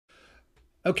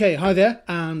Okay, hi there,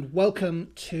 and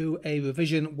welcome to a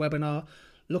revision webinar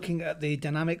looking at the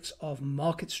dynamics of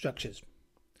market structures.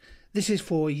 This is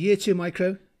for Year 2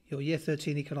 Micro, your Year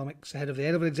 13 Economics ahead of the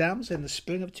A-level exams in the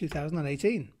spring of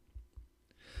 2018.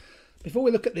 Before we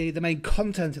look at the main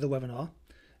content of the webinar,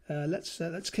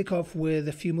 let's kick off with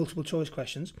a few multiple choice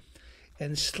questions.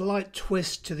 In a slight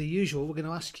twist to the usual, we're going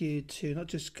to ask you to not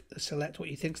just select what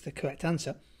you think is the correct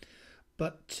answer,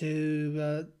 but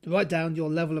to write down your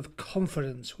level of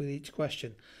confidence with each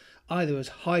question, either as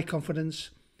high confidence,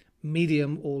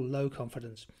 medium or low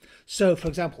confidence. So, for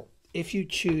example, if you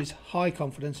choose high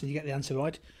confidence and you get the answer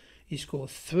right, you score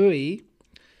 3,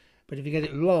 but if you get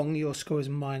it wrong, your score is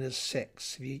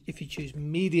 -6. If you choose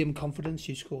medium confidence,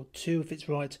 you score 2 if it's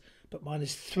right, but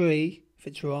 -3 if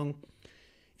it's wrong.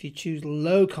 If you choose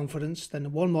low confidence,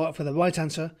 then 1 mark for the right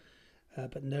answer,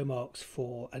 but no marks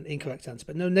for an incorrect answer,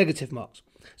 but no negative marks.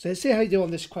 So let's see how you do on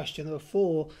this question. There are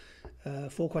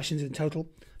four questions in total.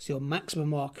 So your maximum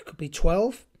mark could be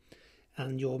 12,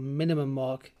 and your minimum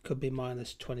mark could be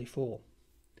 -24.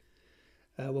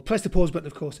 We'll press the pause button,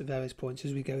 of course, at various points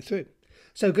as we go through.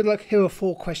 So good luck. Here are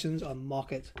 4 questions on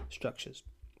market structures.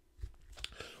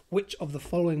 Which of the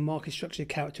following market structure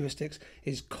characteristics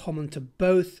is common to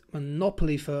both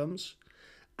monopoly firms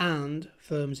and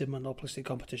firms in monopolistic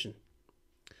competition?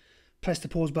 Press the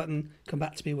pause button, come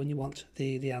back to me when you want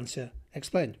the answer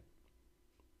explained.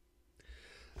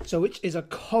 So which is a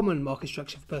common market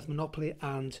structure for both monopoly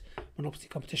and monopoly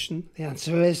competition? The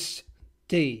answer is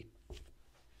D.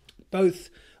 Both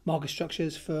market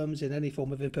structures, firms in any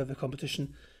form of imperfect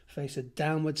competition, face a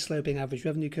downward sloping average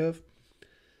revenue curve,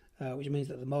 which means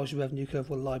that the marginal revenue curve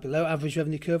will lie below average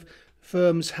revenue curve.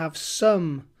 Firms have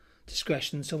some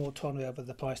discretion, some autonomy over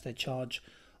the price they charge,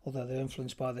 although they're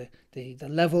influenced by the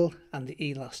level and the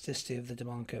elasticity of the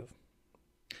demand curve.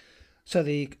 So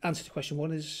the answer to question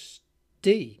 1 is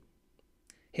D.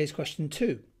 Here's question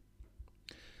 2.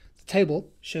 The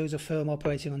table shows a firm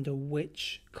operating under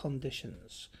which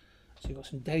conditions? So you've got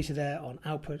some data there on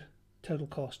output, total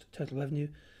cost, total revenue.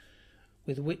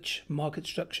 With which market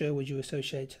structure would you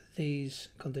associate these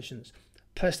conditions?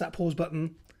 Press that pause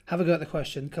button, have a go at the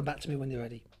question, come back to me when you're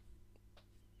ready.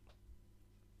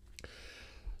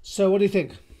 So what do you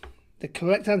think? The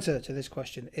correct answer to this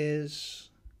question is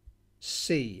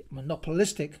C,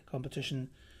 monopolistic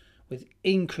competition with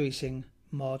increasing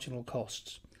marginal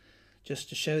costs. Just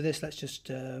to show this, let's just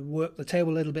work the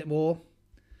table a little bit more.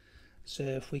 So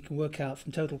if we can work out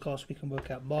from total cost, we can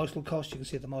work out marginal cost. You can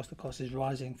see the marginal cost is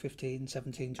rising, 15,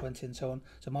 17, 20 and so on.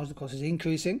 So marginal cost is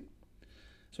increasing.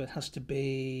 So it has to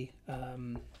be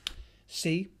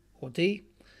C or D.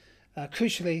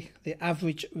 Crucially, the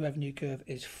average revenue curve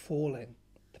is falling.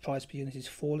 The price per unit is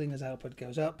falling as output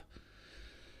goes up.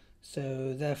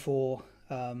 So therefore,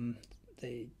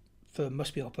 the firm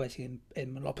must be operating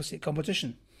in monopolistic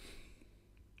competition.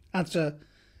 Answer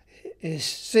is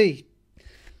C.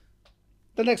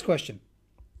 The next question.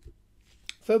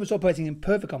 Firm is operating in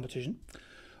perfect competition.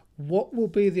 What will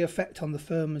be the effect on the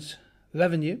firm's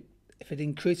revenue if it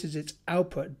increases its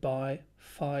output by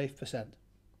 5%?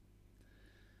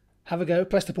 Have a go,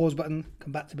 press the pause button,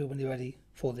 come back to me when you're ready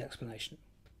for the explanation.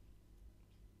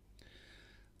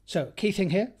 So, key thing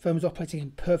here, firm is operating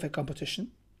in perfect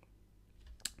competition.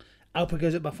 Output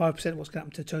goes up by 5%, what's going to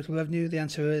happen to total revenue? The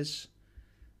answer is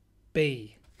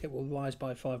B. It will rise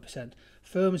by 5%.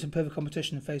 Firms in perfect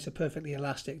competition face a perfectly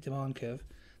elastic demand curve.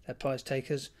 They're price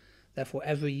takers. Therefore,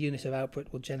 every unit of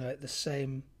output will generate the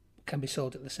same, can be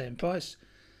sold at the same price.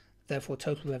 Therefore,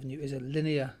 total revenue is a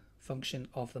linear function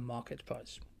of the market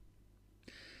price.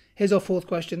 Here's our 4th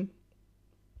question.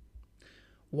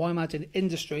 Why might an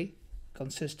industry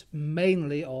consist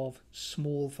mainly of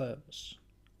small firms?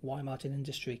 Why might an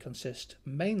industry consist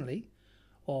mainly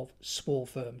of small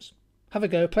firms? Have a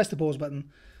go, press the pause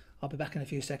button. I'll be back in a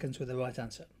few seconds with the right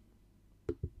answer.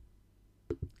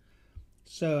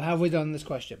 So how have we done this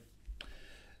question?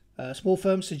 Small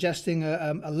firms suggesting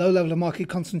a low level of market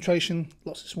concentration,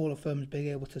 lots of smaller firms being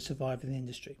able to survive in the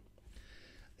industry.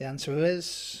 The answer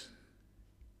is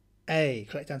A.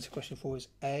 Correct answer to question 4 is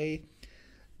A.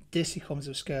 Diseconomies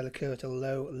of scale occur at a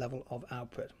low level of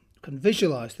output. You can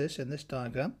visualize this in this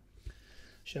diagram,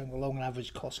 showing the long and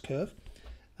average cost curve.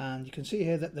 And you can see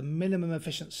here that the minimum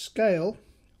efficient scale,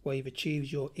 where you've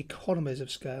achieved your economies of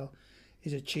scale,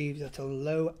 is achieved at a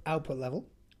low output level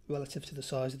relative to the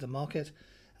size of the market,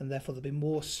 and therefore there'll be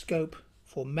more scope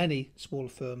for many small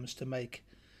firms to make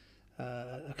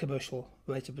a commercial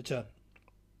rate of return.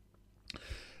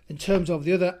 In terms of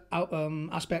the other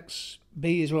aspects,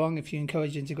 B is wrong. If you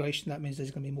encourage integration, that means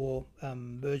there's going to be more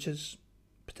mergers,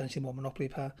 potentially more monopoly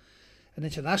power. An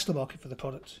international market for the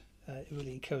product It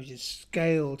really encourages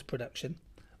scaled production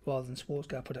rather than small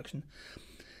scale production.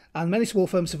 And many small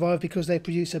firms survive because they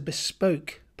produce a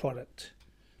bespoke product,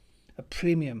 a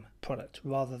premium product,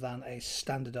 rather than a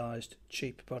standardized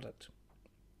cheap product.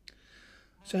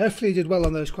 So hopefully you did well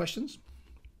on those questions.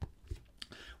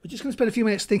 We're just going to spend a few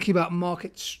minutes thinking about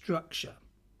market structure.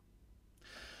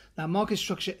 Now, market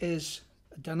structure is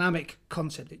a dynamic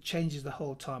concept. It changes the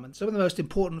whole time. And some of the most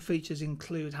important features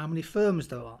include how many firms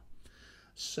there are.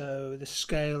 So the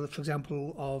scale, for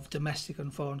example, of domestic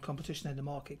and foreign competition in the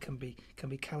market can be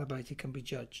calibrated, can be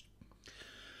judged.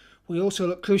 We also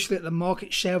look crucially at the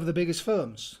market share of the biggest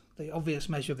firms. The obvious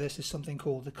measure of this is something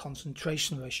called the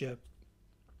concentration ratio.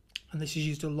 And this is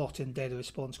used a lot in data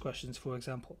response questions, for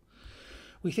example.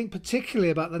 We think particularly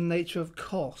about the nature of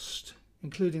cost,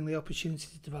 including the opportunity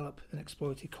to develop and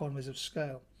exploit economies of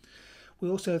scale. We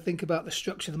also think about the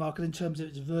structure of the market in terms of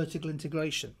its vertical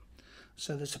integration.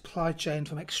 So the supply chain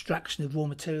from extraction of raw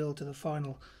material to the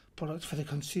final product for the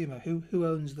consumer. Who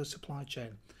owns the supply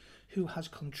chain? Who has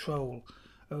control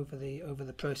over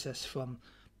the process from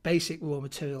basic raw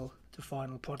material to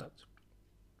final product?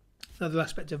 Another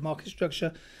aspect of market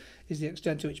structure is the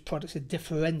extent to which products are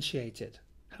differentiated.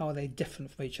 How are they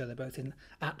different from each other, both in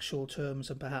actual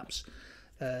terms and perhaps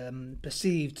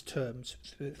perceived terms,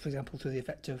 for example, through the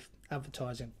effect of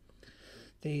advertising.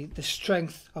 The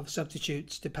strength of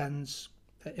substitutes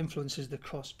influences the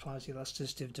cross-price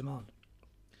elasticity of demand.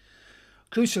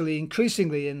 Crucially,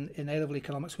 increasingly in A-level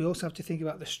economics, we also have to think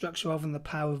about the structure of and the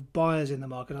power of buyers in the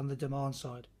market on the demand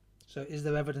side. So is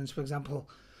there evidence, for example,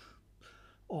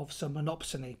 of some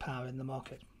monopsony power in the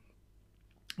market?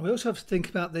 We also have to think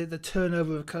about the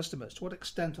turnover of customers. To what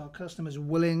extent are customers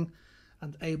willing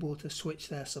and able to switch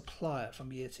their supplier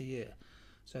from year to year?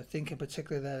 So think in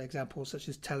particular there are examples such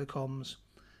as telecoms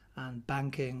and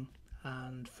banking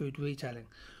and food retailing.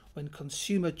 When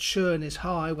consumer churn is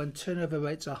high, when turnover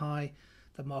rates are high,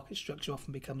 the market structure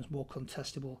often becomes more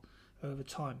contestable over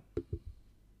time.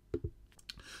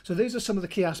 So these are some of the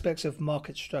key aspects of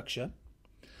market structure.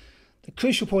 The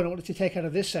crucial point I wanted to take out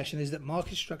of this session is that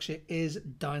market structure is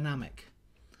dynamic.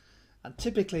 And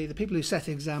typically the people who set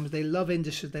exams, they love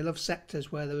industries, they love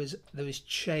sectors where there is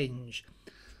change,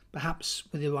 perhaps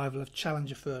with the arrival of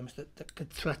challenger firms that could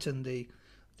threaten the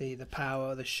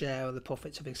power, the share, or the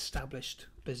profits of established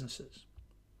businesses.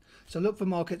 So look for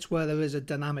markets where there is a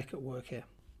dynamic at work here.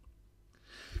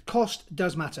 Cost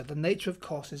does matter. The nature of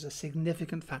cost is a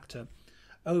significant factor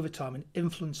over time in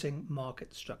influencing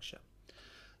market structure.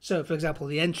 So, for example,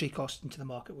 the entry cost into the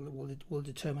market will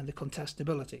determine the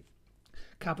contestability.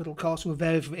 Capital costs will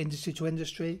vary from industry to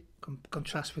industry.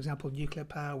 Contrast, for example, nuclear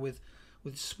power with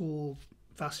small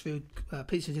fast food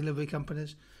pizza delivery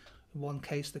companies. In one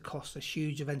case, the costs are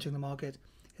huge of entering the market.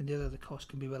 In the other, the cost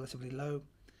can be relatively low.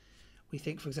 We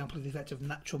think, for example, of the effect of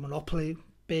natural monopoly,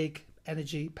 big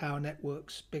energy, power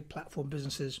networks, big platform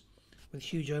businesses with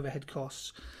huge overhead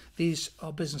costs. These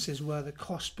are businesses where the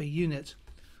cost per unit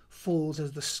falls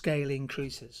as the scale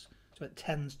increases, so it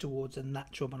tends towards a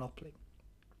natural monopoly.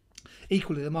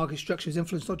 Equally, the market structure is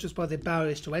influenced not just by the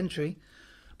barriers to entry,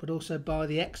 but also by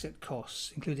the exit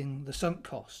costs, including the sunk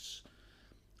costs.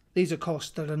 These are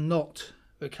costs that are not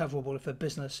recoverable if a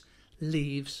business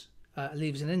leaves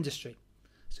an industry.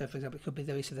 So, for example, it could be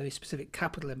very specific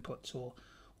capital inputs or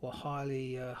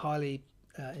highly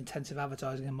intensive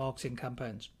advertising and marketing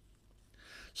campaigns.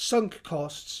 Sunk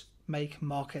costs make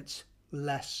markets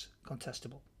less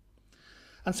contestable.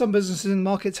 And some businesses in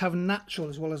markets have natural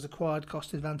as well as acquired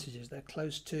cost advantages. They're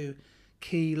close to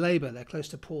key labour, they're close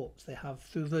to ports, they have,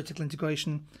 through vertical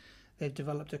integration, they've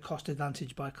developed a cost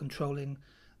advantage by controlling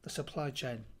the supply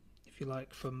chain, if you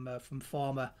like, from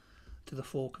farmer to the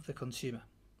fork of the consumer.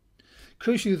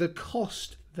 Crucially, the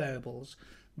cost variables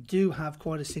do have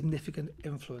quite a significant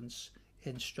influence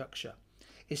in structure.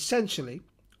 Essentially,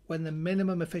 when the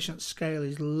minimum efficient scale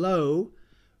is low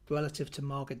relative to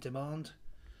market demand,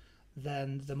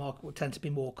 then the market will tend to be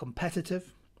more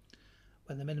competitive.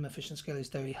 When the minimum efficient scale is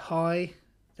very high,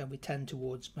 then we tend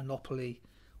towards monopoly,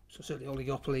 so certainly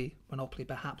oligopoly, monopoly,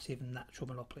 perhaps even natural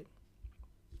monopoly.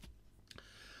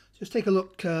 Just take a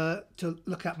look to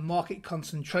look at market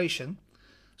concentration.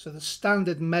 So the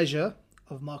standard measure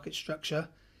of market structure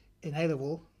in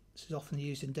A-level, this is often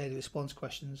used in data response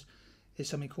questions, is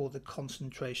something called the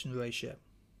concentration ratio.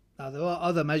 Now there are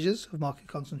other measures of market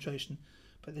concentration,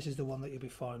 but this is the one that you'll be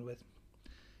fine with.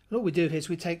 And what we do here is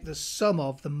we take the sum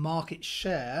of the market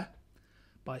share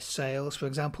by sales, for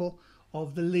example,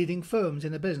 of the leading firms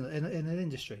in a business, in an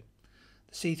industry.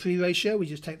 The C3 ratio, we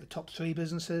just take the top 3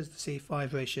 businesses. The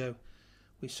C5 ratio,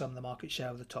 we sum the market share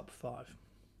of the top 5.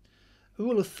 A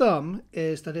rule of thumb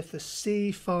is that if the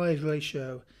C5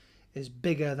 ratio is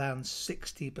bigger than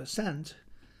 60%,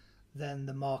 then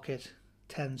the market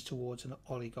tends towards an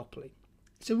oligopoly.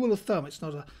 It's a rule of thumb. It's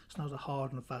not a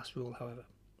hard and fast rule, however.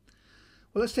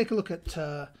 Well, let's take a look at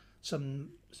some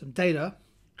data.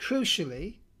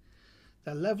 Crucially,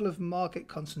 the level of market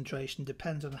concentration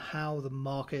depends on how the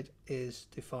market is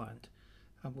defined,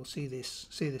 and we'll see this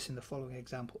in the following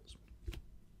examples.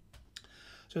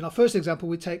 So in our first example,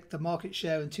 we take the market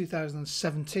share in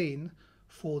 2017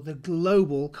 for the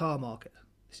global car market.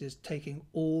 This is taking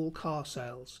all car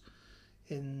sales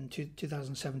in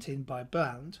 2017 by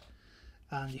brand,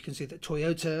 and you can see that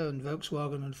Toyota and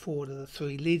Volkswagen and Ford are the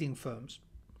three leading firms.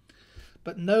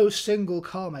 But no single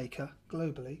car maker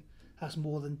globally has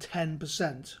more than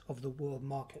 10% of the world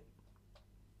market,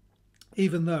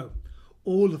 even though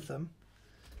all of them,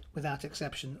 without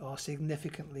exception, are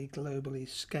significantly globally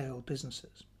scaled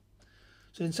businesses.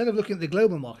 So instead of looking at the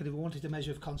global market, if we wanted to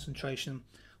measure of concentration,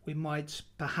 we might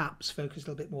perhaps focus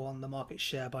a little bit more on the market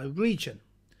share by region.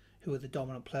 Who are the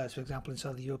dominant players, for example,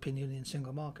 inside the European Union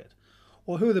single market?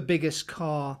 Or who are the biggest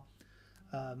car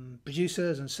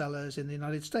producers and sellers in the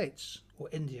United States, or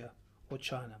India, or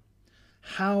China?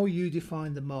 How you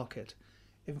define the market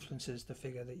influences the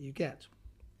figure that you get.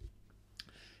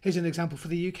 Here's an example for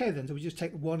the UK then. So we just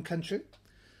take one country.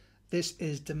 This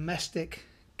is domestic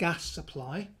gas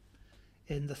supply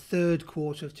in the third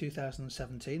quarter of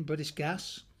 2017. British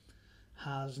Gas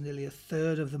has nearly a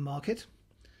third of the market.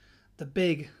 The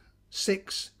big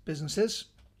 6 businesses,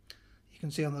 you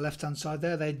can see on the left hand side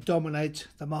there, they dominate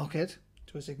the market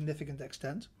to a significant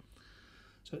extent.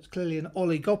 So it's clearly an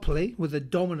oligopoly with a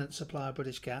dominant supply of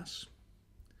British Gas.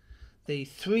 The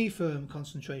 3 firm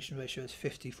concentration ratio is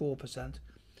 54%.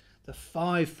 The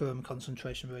 5 firm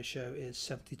concentration ratio is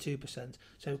 72%.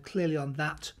 So clearly on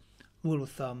that rule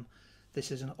of thumb,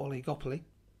 this is an oligopoly.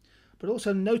 But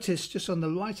also notice just on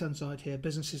the right hand side here,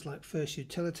 businesses like First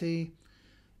Utility,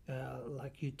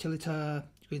 like Utilita,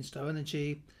 Green Star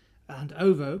Energy and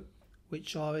OVO,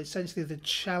 which are essentially the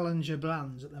challenger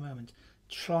brands at the moment,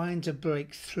 trying to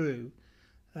break through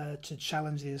to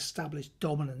challenge the established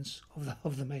dominance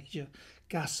of the major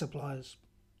gas suppliers.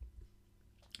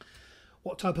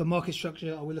 What type of market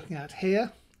structure are we looking at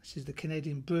here? This is the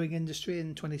Canadian brewing industry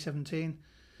in 2017.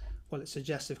 Well, it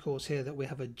suggests, of course, here that we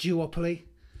have a duopoly.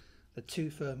 The 2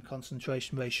 firm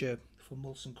concentration ratio for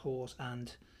Molson Coors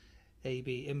and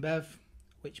AB InBev,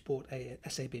 which bought a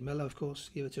SAB Miller, of course,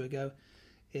 a year or 2 ago,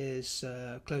 is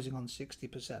closing on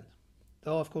 60%.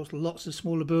 There are, of course, lots of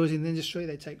smaller brewers in the industry.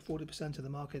 They take 40% of the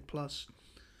market plus,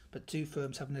 but 2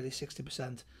 firms have nearly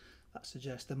 60%. That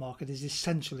suggests the market is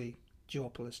essentially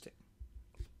duopolistic.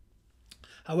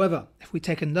 However, if we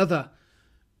take another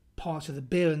part of the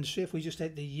beer industry, if we just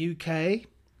take the UK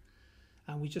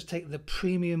and we just take the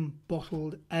premium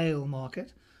bottled ale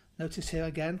market, notice here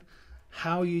again,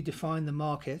 how you define the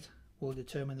market will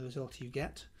determine the result you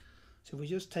get. So if we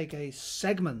just take a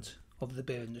segment of the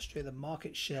beer industry, the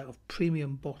market share of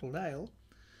premium bottled ale,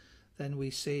 then we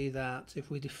see that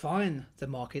if we define the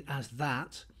market as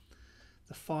that,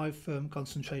 the 5 firm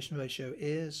concentration ratio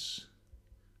is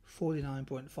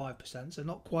 49.5%, so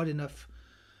not quite enough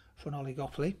for an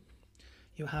oligopoly.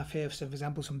 You have here, for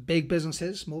example, some big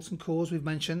businesses, Molson Coors we've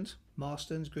mentioned,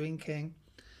 Marston's, Green King,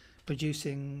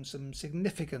 producing some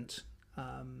significant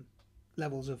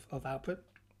levels of output.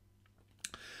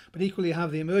 But equally you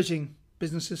have the emerging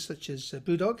businesses such as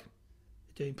BrewDog,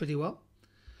 doing pretty well.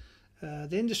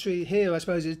 The industry here, I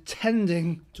suppose, is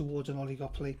tending towards an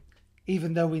oligopoly,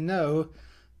 even though we know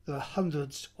there are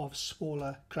hundreds of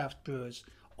smaller craft brewers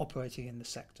operating in the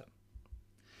sector.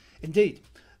 Indeed,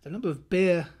 the number of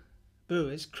beer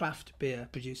brewers, craft beer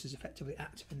producers effectively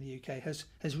active in the UK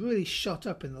has really shot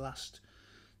up in the last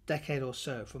decade or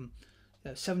so, from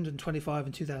 725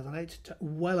 in 2008 to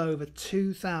well over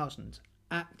 2,000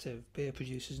 active beer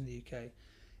producers in the UK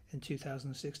in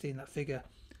 2016. That figure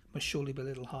must surely be a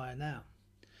little higher now.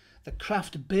 The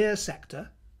craft beer sector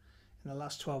in the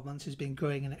last 12 months has been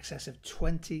growing in excess of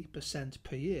 20%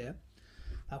 per year.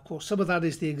 Now, of course, some of that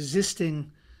is the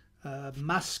existing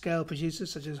mass scale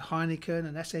producers such as Heineken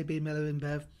and SAB Miller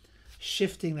InBev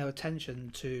shifting their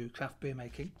attention to craft beer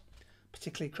making,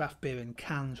 particularly craft beer in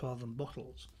cans rather than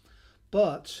bottles.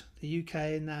 But the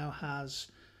UK now has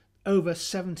over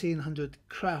 1,700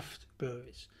 craft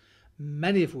breweries,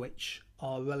 many of which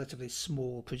are relatively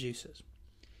small producers.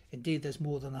 Indeed, there's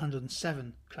more than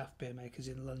 107 craft beer makers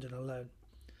in London alone.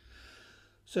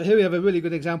 So here we have a really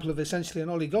good example of essentially an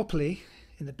oligopoly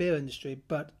in the beer industry,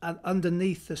 but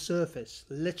underneath the surface,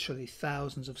 literally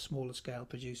thousands of smaller scale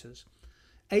producers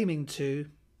aiming to,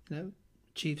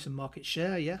 achieve some market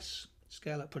share, yes,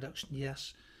 Scale up production,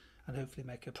 yes, and hopefully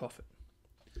make a profit.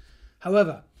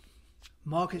 However,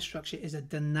 market structure is a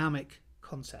dynamic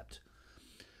concept.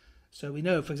 So we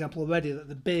know, for example, already that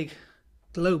the big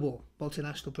global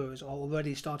multinational brewers are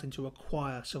already starting to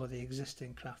acquire some of the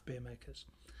existing craft beer makers.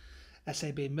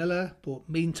 SAB Miller bought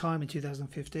Meantime in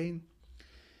 2015.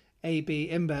 AB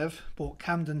InBev bought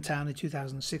Camden Town in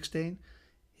 2016.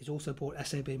 He's also bought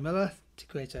SAB Miller to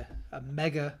create a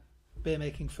mega beer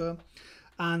making firm.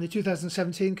 And in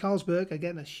 2017, Carlsberg,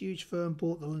 again a huge firm,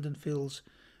 bought the London Fields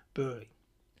Brewery.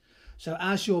 So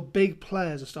as your big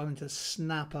players are starting to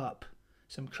snap up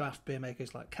some craft beer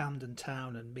makers like Camden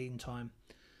Town and Meantime,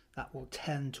 that will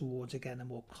tend towards, again, a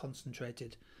more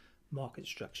concentrated market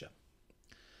structure.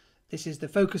 This is the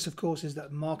focus, of course, is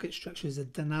that market structure is a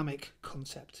dynamic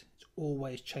concept. It's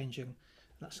always changing, and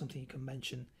that's something you can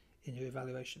mention in your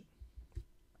evaluation.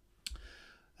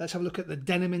 Let's have a look at the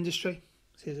denim industry.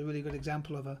 So here's a really good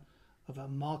example of a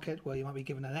market where you might be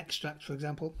given an extract, for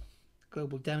example.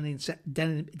 Global denim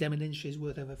industry is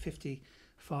worth over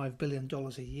 $55 billion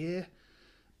a year.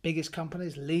 Biggest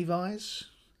companies, Levi's,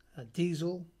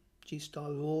 Diesel,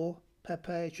 G-Star Raw,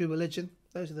 Pepe, True Religion.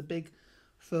 Those are the big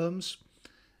firms.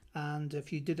 And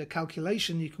if you did a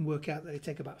calculation, you can work out that they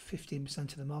take about 15%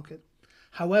 of the market.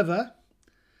 However,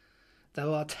 there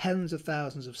are tens of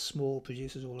thousands of small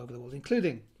producers all over the world,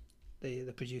 including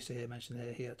the producer here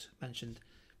mentioned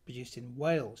produced in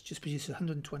Wales, just produces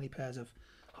 120 pairs of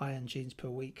high-end jeans per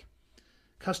week.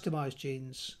 Customized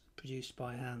jeans produced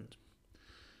by hand.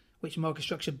 Which market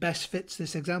structure best fits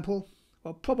this example?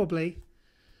 Well, probably,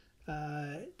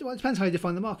 it depends how you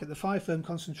define the market. The 5-firm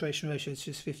concentration ratio is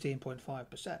just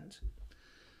 15.5%.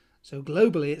 So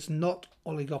globally, it's not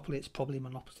oligopoly, it's probably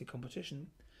monopoly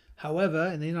competition. However,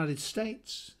 in the United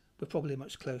States, we're probably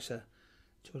much closer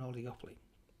to an oligopoly.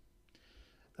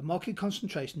 The market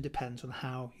concentration depends on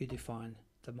how you define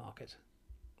the market.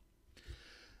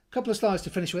 A couple of slides to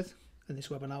finish with in this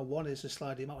webinar. One is a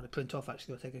slide you might want to print off,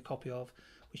 actually, or take a copy of,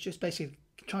 which just basically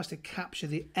tries to capture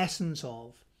the essence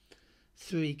of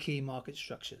 3 key market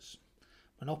structures: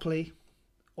 monopoly,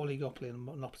 oligopoly, and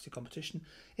monopoly competition,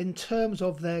 in terms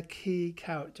of their key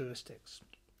characteristics.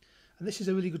 And this is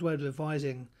a really good way of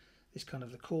revising this kind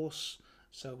of the course.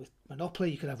 So with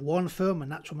monopoly, you could have one firm, a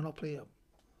natural monopoly, a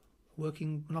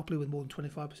working monopoly with more than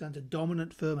 25%, a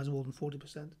dominant firm has more than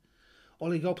 40%.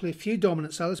 Oligopoly, a few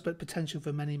dominant sellers, but potential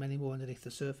for many, many more underneath the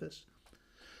surface.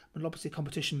 Monopoly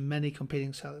competition, many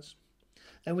competing sellers.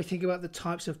 Then we think about the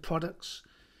types of products.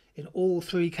 In all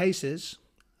 3 cases,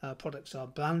 products are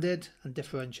branded and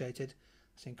differentiated.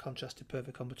 That's in contrast to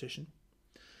perfect competition.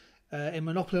 In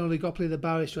monopoly and oligopoly, the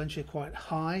barriers to entry are quite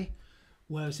high,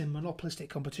 whereas in monopolistic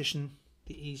competition,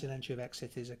 the ease and entry of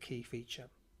exit is a key feature.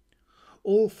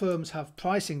 All firms have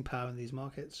pricing power in these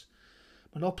markets.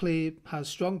 Monopoly has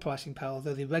strong pricing power,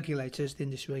 although the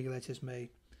industry regulators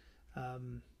may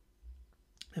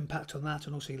impact on that,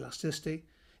 and also elasticity.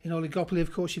 In oligopoly,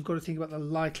 of course, you've got to think about the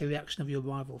likely reaction of your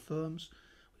rival firms.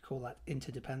 We call that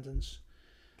interdependence.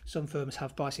 Some firms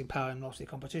have pricing power in monopoly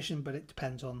competition, but it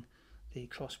depends on the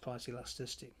cross-price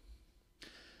elasticity.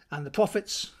 And the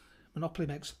profits, monopoly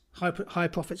makes high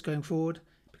profits going forward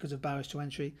because of barriers to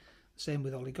entry. Same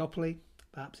with oligopoly,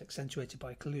 perhaps accentuated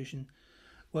by collusion.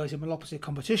 Whereas in monopoly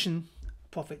competition,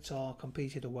 profits are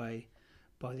competed away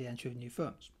by the entry of new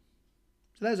firms.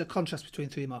 So there's a contrast between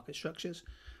 3 market structures.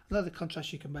 Another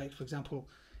contrast you can make, for example,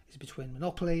 is between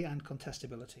monopoly and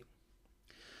contestability.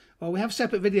 Well, we have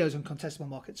separate videos on contestable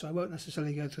markets, so I won't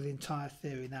necessarily go through the entire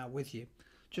theory now with you.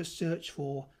 Just search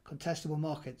for contestable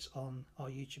markets on our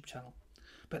YouTube channel.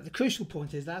 But the crucial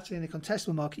point is that actually in a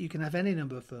contestable market, you can have any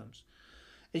number of firms.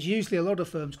 It's usually a lot of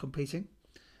firms competing,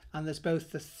 and there's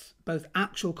both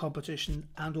actual competition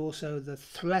and also the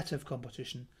threat of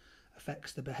competition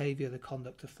affects the behaviour, the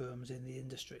conduct of firms in the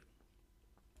industry.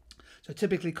 So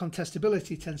typically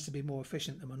contestability tends to be more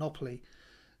efficient than monopoly,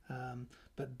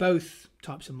 but both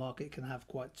types of market can have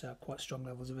quite strong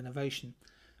levels of innovation.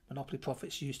 Monopoly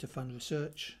profits used to fund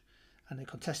research, and in a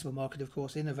contestable market, of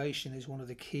course, innovation is one of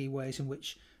the key ways in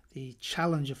which the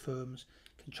challenger firms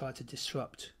can try to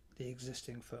disrupt the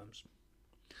existing firms.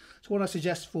 So what I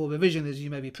suggest for revision is you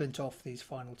maybe print off these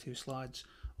final 2 slides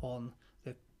on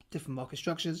the different market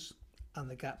structures and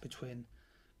the gap between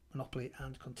monopoly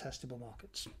and contestable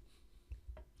markets.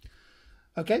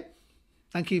 Okay,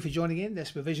 thank you for joining in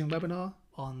this revision webinar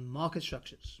on market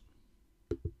structures.